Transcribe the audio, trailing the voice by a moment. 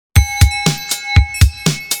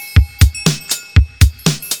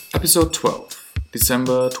Episode 12,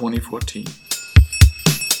 December 2014.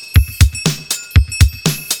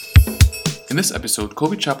 In this episode,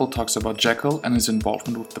 Colby Chappell talks about Jekyll and his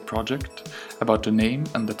involvement with the project, about the name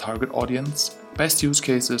and the target audience, best use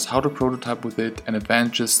cases, how to prototype with it, and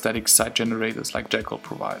advantages static site generators like Jekyll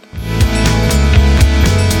provide.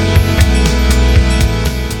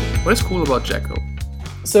 What is cool about Jekyll?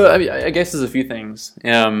 So I guess there's a few things,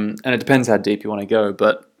 and it depends how deep you want to go,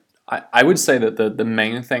 but I would say that the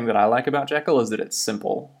main thing that I like about Jekyll is that it's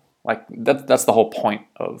simple. Like that's the whole point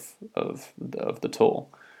of the tool,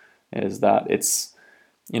 is that it's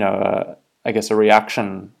I guess a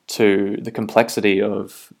reaction to the complexity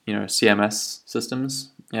of CMS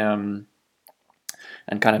systems, and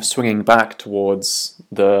kind of swinging back towards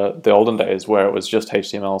the olden days where it was just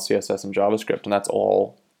HTML, CSS, and JavaScript, and that's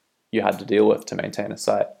all you had to deal with to maintain a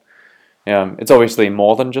site. It's obviously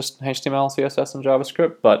more than just HTML, CSS, and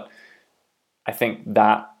JavaScript, but I think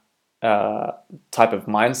that type of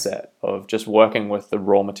mindset of just working with the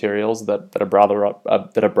raw materials that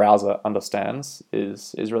a browser understands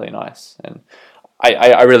is really nice, and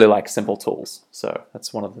I really like simple tools. So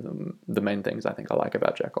that's one of the main things I think I like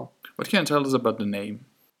about Jekyll. What can you tell us about the name?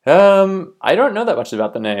 I don't know that much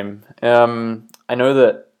about the name. I know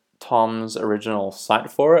that Tom's original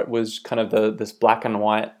site for it was kind of this black and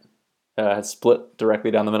white split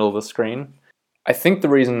directly down the middle of the screen. I think the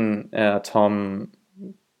reason Tom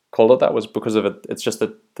called it that was because of it. It's just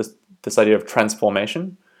this idea of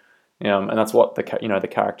transformation, and that's what the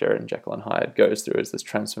character in Jekyll and Hyde goes through, is this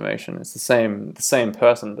transformation. It's the same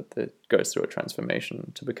person, but it goes through a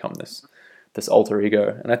transformation to become this alter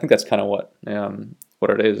ego. And I think that's kind of what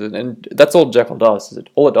it is, and that's all Jekyll does.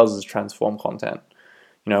 All it does is transform content.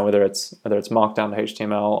 Whether it's Markdown to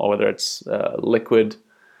HTML or whether it's Liquid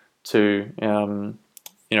to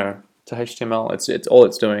to HTML, it's all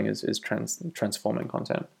it's doing is transforming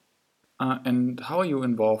content. And how are you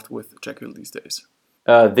involved with Jekyll these days?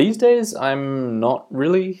 These days, I'm not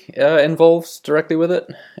really involved directly with it.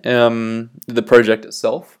 The project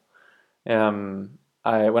itself. When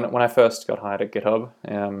I first got hired at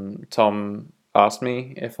GitHub, Tom asked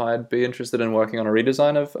me if I'd be interested in working on a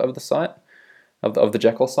redesign of the site, of the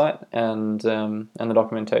Jekyll site, and the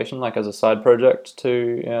documentation, like as a side project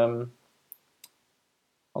to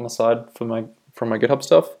on the side from my GitHub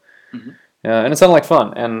stuff. Mm-hmm. And it sounded like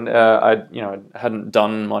fun, and I hadn't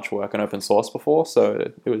done much work on open source before, so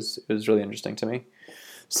it was really interesting to me.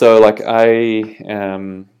 So I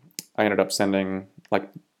ended up sending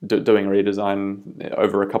doing a redesign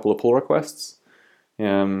over a couple of pull requests,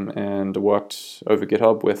 and worked over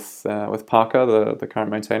GitHub with Parker, the current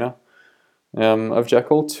maintainer of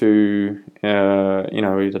Jekyll, to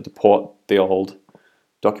either to port the old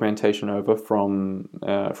documentation over from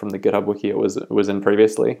the GitHub wiki it was in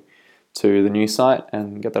previously to the new site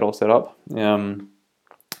and get that all set up. And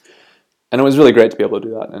it was really great to be able to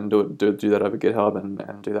do that and do that over GitHub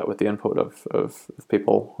and do that with the input of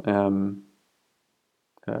people in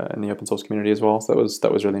the open source community as well. So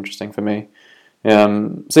that was really interesting for me.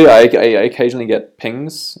 So yeah, I occasionally get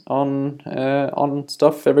pings on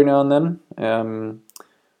stuff every now and then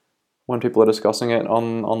when people are discussing it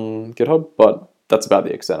on GitHub, but that's about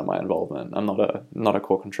the extent of my involvement. I'm not a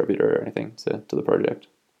core contributor or anything to the project.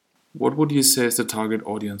 What would you say is the target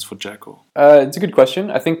audience for Jekyll? It's a good question.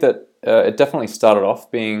 I think that it definitely started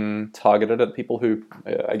off being targeted at people who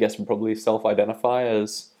I guess would probably self-identify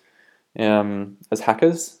as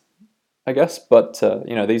hackers, I guess. But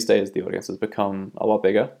these days the audience has become a lot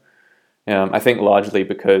bigger. I think largely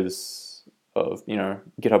because of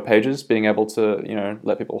GitHub Pages being able to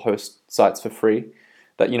let people host sites for free.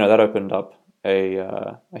 That opened up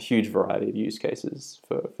a huge variety of use cases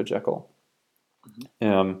for Jekyll.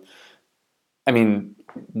 Mm-hmm. I mean,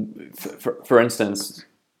 for instance,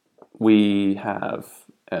 we have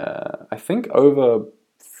I think over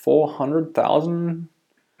 400,000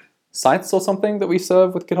 sites or something that we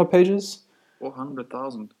serve with GitHub Pages.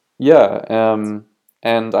 400,000. Yeah,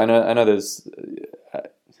 and I know there's.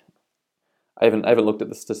 I haven't looked at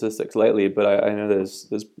the statistics lately, but I know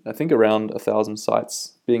there's I think around 1,000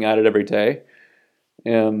 sites being added every day,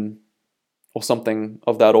 or something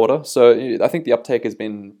of that order. So I think the uptake has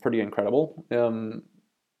been pretty incredible in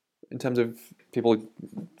terms of people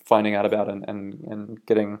finding out about and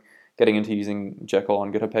getting into using Jekyll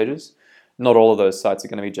on GitHub Pages. Not all of those sites are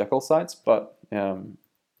going to be Jekyll sites, but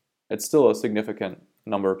it's still a significant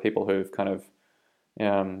number of people who've kind of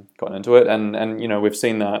gotten into it, and we've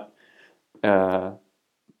seen that.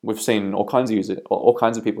 We've seen all kinds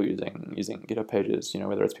of people using GitHub Pages.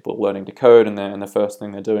 Whether it's people learning to code and the first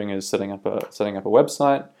thing they're doing is setting up a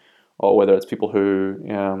website, or whether it's people who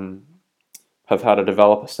have had a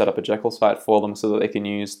developer set up a Jekyll site for them so that they can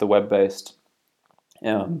use the web-based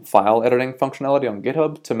file editing functionality on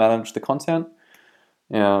GitHub to manage the content.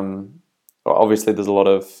 Obviously, there's a lot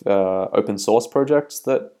of open source projects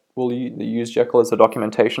that will use Jekyll as a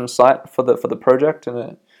documentation site for the project,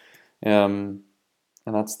 and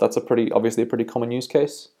that's obviously a pretty common use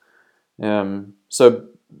case. So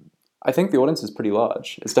I think the audience is pretty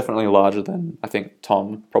large. It's definitely larger than I think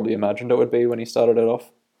Tom probably imagined it would be when he started it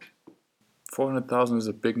off. 400,000 is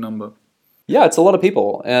a big number. Yeah, it's a lot of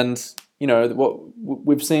people, and what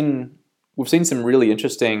we've seen some really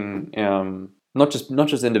interesting, not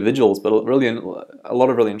just individuals, but really a lot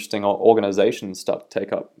of really interesting organizations start to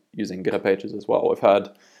take up using GitHub Pages as well. We've had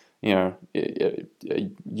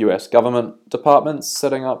US government departments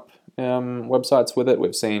setting up websites with it.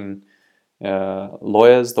 We've seen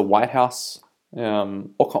lawyers, the White House,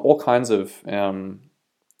 all kinds of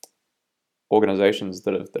organizations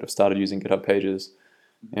that have started using GitHub Pages,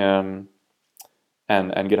 and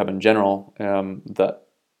GitHub in general. That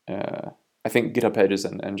I think GitHub Pages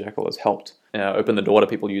and Jekyll has helped open the door to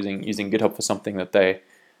people using GitHub for something that they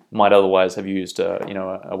might otherwise have used,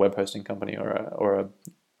 a web hosting company or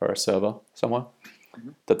a server somewhere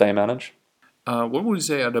that they manage. What would you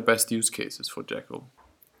say are the best use cases for Jekyll?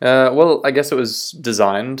 Well, I guess it was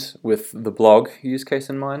designed with the blog use case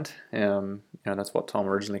in mind. That's what Tom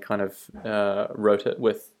originally kind of wrote it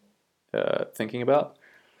with thinking about.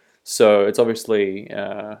 So it's obviously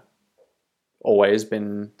always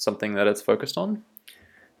been something that it's focused on.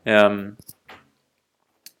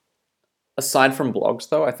 Aside from blogs,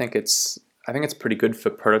 though, I think it's pretty good for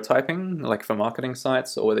prototyping, like for marketing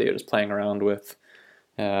sites, or whether you're just playing around with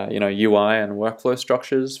UI and workflow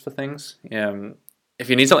structures for things. If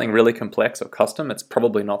you need something really complex or custom, it's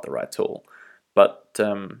probably not the right tool. But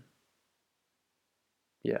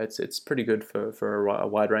it's pretty good for a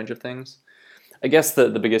wide range of things. I guess the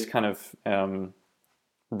biggest kind of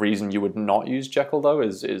reason you would not use Jekyll, though,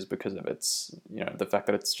 is because of its the fact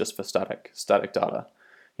that it's just for static data.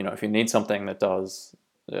 If you need something that does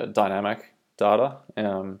dynamic data,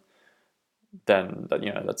 then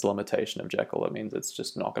that's the limitation of Jekyll. It means it's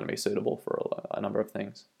just not going to be suitable for a number of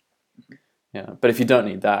things. Yeah, but if you don't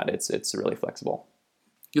need that, it's really flexible.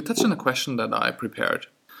 You touched on a question that I prepared.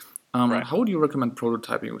 Right. How would you recommend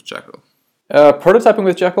prototyping with Jekyll? Prototyping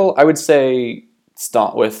with Jekyll, I would say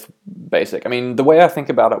start with basic. I mean, the way I think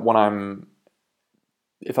about it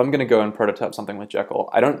if I'm going to go and prototype something with Jekyll,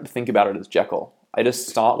 I don't think about it as Jekyll. I just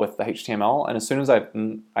start with the HTML, and as soon as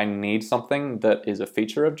I need something that is a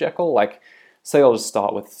feature of Jekyll, like say I'll just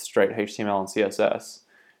start with straight HTML and CSS,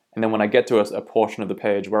 and then when I get to a portion of the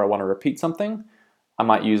page where I want to repeat something, I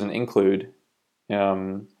might use an include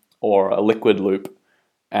or a liquid loop,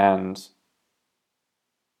 and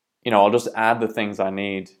I'll just add the things I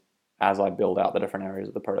need as I build out the different areas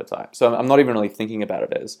of the prototype. So I'm not even really thinking about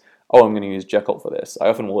it as, I'm going to use Jekyll for this. I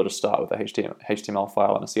often will just start with a HTML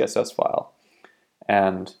file and a CSS file,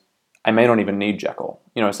 and I may not even need Jekyll.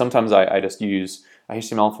 Sometimes I just use a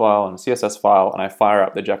HTML file and a CSS file, and I fire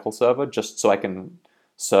up the Jekyll server just so I can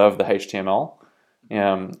serve the HTML,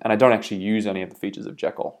 and I don't actually use any of the features of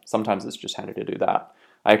Jekyll. Sometimes it's just handy to do that.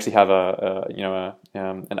 I actually have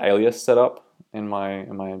an alias set up in my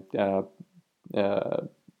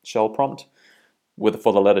shell prompt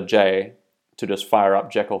for the letter J to just fire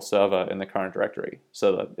up Jekyll server in the current directory,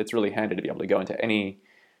 so that it's really handy to be able to go into any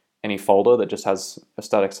folder that just has a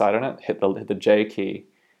static site in it, hit the J key,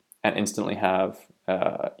 and instantly have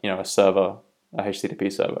a server, a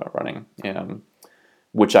HTTP server running,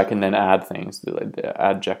 which I can then add things,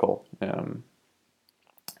 add Jekyll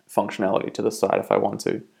functionality to the site if I want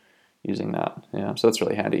to, using that. So that's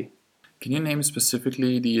really handy. Can you name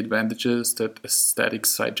specifically the advantages that a static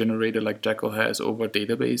site generator like Jekyll has over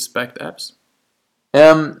database-backed apps?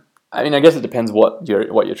 I guess it depends what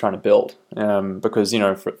you're trying to build. Because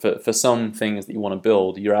for some things that you want to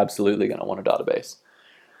build, you're absolutely going to want a database.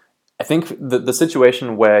 I think the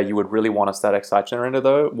situation where you would really want a static site generator,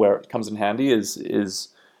 though, where it comes in handy is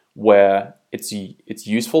where it's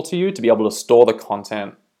useful to you to be able to store the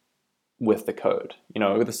content with the code.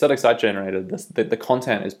 With a static site generator, the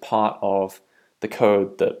content is part of the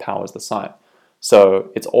code that powers the site.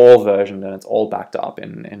 So it's all versioned and it's all backed up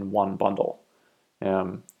in one bundle,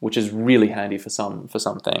 which is really handy for some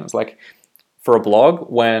things. Like for a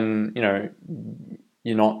blog, when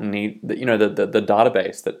you not need the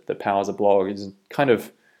database that powers a blog is kind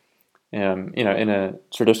of in a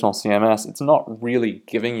traditional CMS, it's not really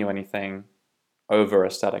giving you anything over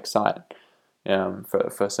a static site.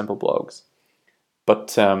 For simple blogs,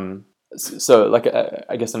 but so like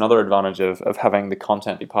I guess another advantage of having the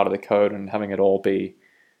content be part of the code and having it all be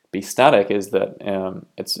be static is that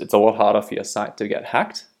it's a lot harder for your site to get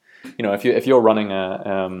hacked. If you're running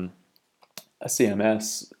a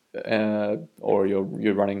CMS or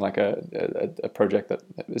you're running like a project that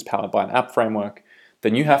is powered by an app framework,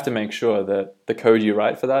 then you have to make sure that the code you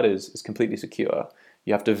write for that is completely secure.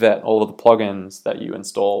 You have to vet all of the plugins that you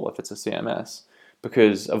install if it's a CMS,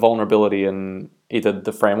 because a vulnerability in either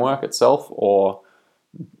the framework itself or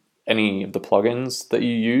any of the plugins that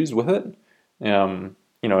you use with it,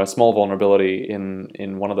 a small vulnerability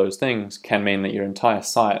in one of those things can mean that your entire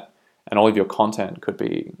site and all of your content could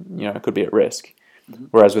be at risk. Mm-hmm.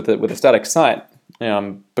 Whereas with a static site,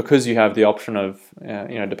 because you have the option of,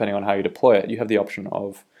 depending on how you deploy it, you have the option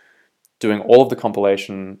of doing all of the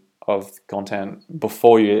compilation of content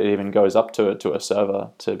before it even goes up to a server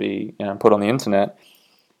to be put on the internet.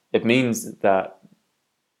 It means that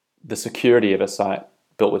the security of a site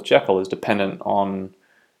built with Jekyll is dependent on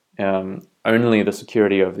only the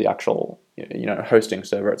security of the actual hosting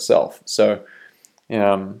server itself. So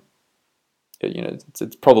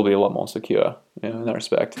it's probably a lot more secure in that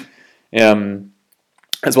respect.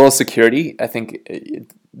 As well as security, I think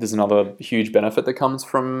there's another huge benefit that comes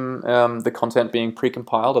from the content being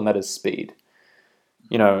precompiled, and that is speed.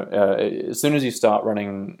 As soon as you start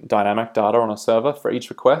running dynamic data on a server for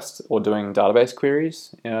each request or doing database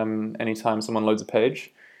queries, anytime someone loads a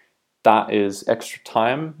page, that is extra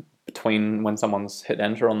time between when someone's hit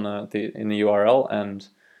enter on in the URL and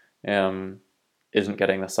isn't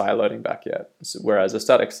getting the site loading back yet. Whereas a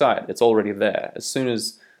static site, it's already there. As soon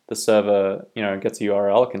as the server gets a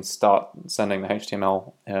URL, it can start sending the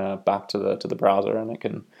HTML back to the browser, and it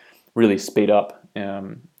can really speed up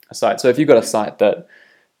a site. So if you've got a site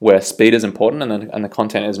where speed is important and the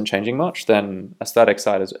content isn't changing much, then a static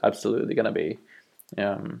site is absolutely going to be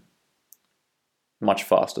much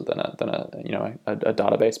faster than a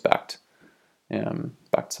database backed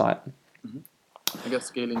site. Mm-hmm. I guess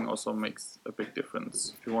scaling also makes a big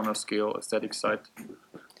difference. If you want to scale a static site,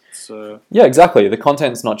 yeah, exactly. The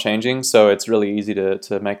content's not changing, so it's really easy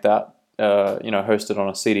to make that hosted on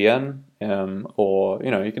a CDN, or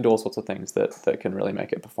you can do all sorts of things that can really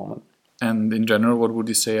make it performant. And in general, what would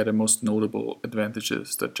you say are the most notable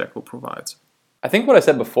advantages that Jekyll provides? I think what I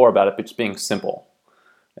said before about it just being simple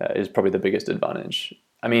is probably the biggest advantage.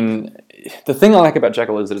 I mean, the thing I like about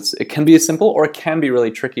Jekyll is that it can be as simple, or it can be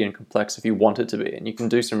really tricky and complex if you want it to be, and you can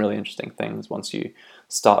do some really interesting things once you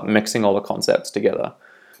start mixing all the concepts together.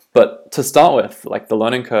 But to start with, like, the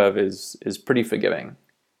learning curve is pretty forgiving.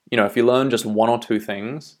 If you learn just one or two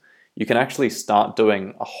things, you can actually start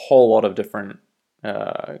doing a whole lot of different,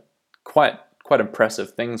 quite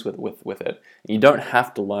impressive things with it. You don't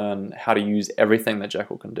have to learn how to use everything that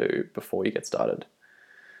Jekyll can do before you get started.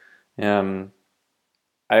 I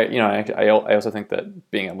also think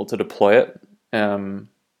that being able to deploy it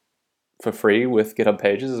for free with GitHub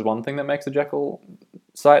Pages is one thing that makes a Jekyll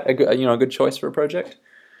site a good choice for a project.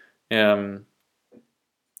 Sure,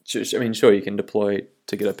 you can deploy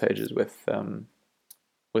to GitHub Pages with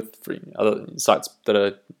free other sites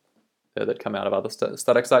that come out of other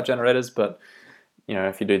static site generators, but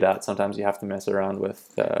if you do that, sometimes you have to mess around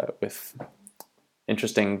with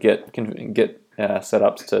interesting Git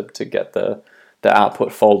setups to get the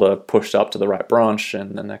output folder pushed up to the right branch,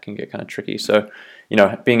 and then that can get kind of tricky. So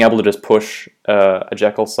being able to just push a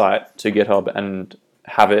Jekyll site to GitHub and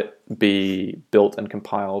have it be built and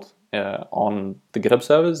compiled on the GitHub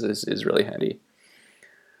servers is really handy.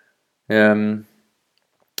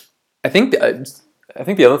 I think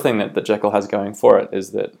the other thing that Jekyll has going for it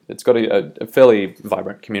is that it's got a fairly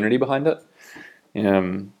vibrant community behind it.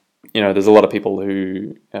 There's a lot of people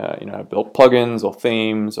who built plugins or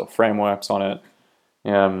themes or frameworks on it.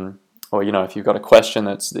 Or if you've got a question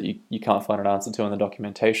that you can't find an answer to in the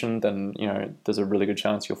documentation, then there's a really good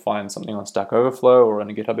chance you'll find something on Stack Overflow or in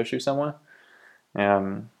a GitHub issue somewhere.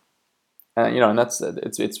 And that's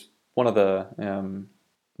it's one of the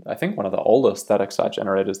I think one of the oldest static site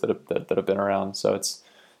generators that have been around. So it's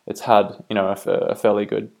had a fairly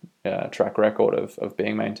good track record of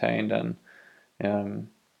being maintained and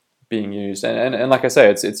being used. And like I say,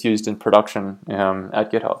 it's used in production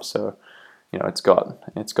at GitHub. So it's got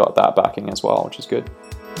that backing as well, which is good.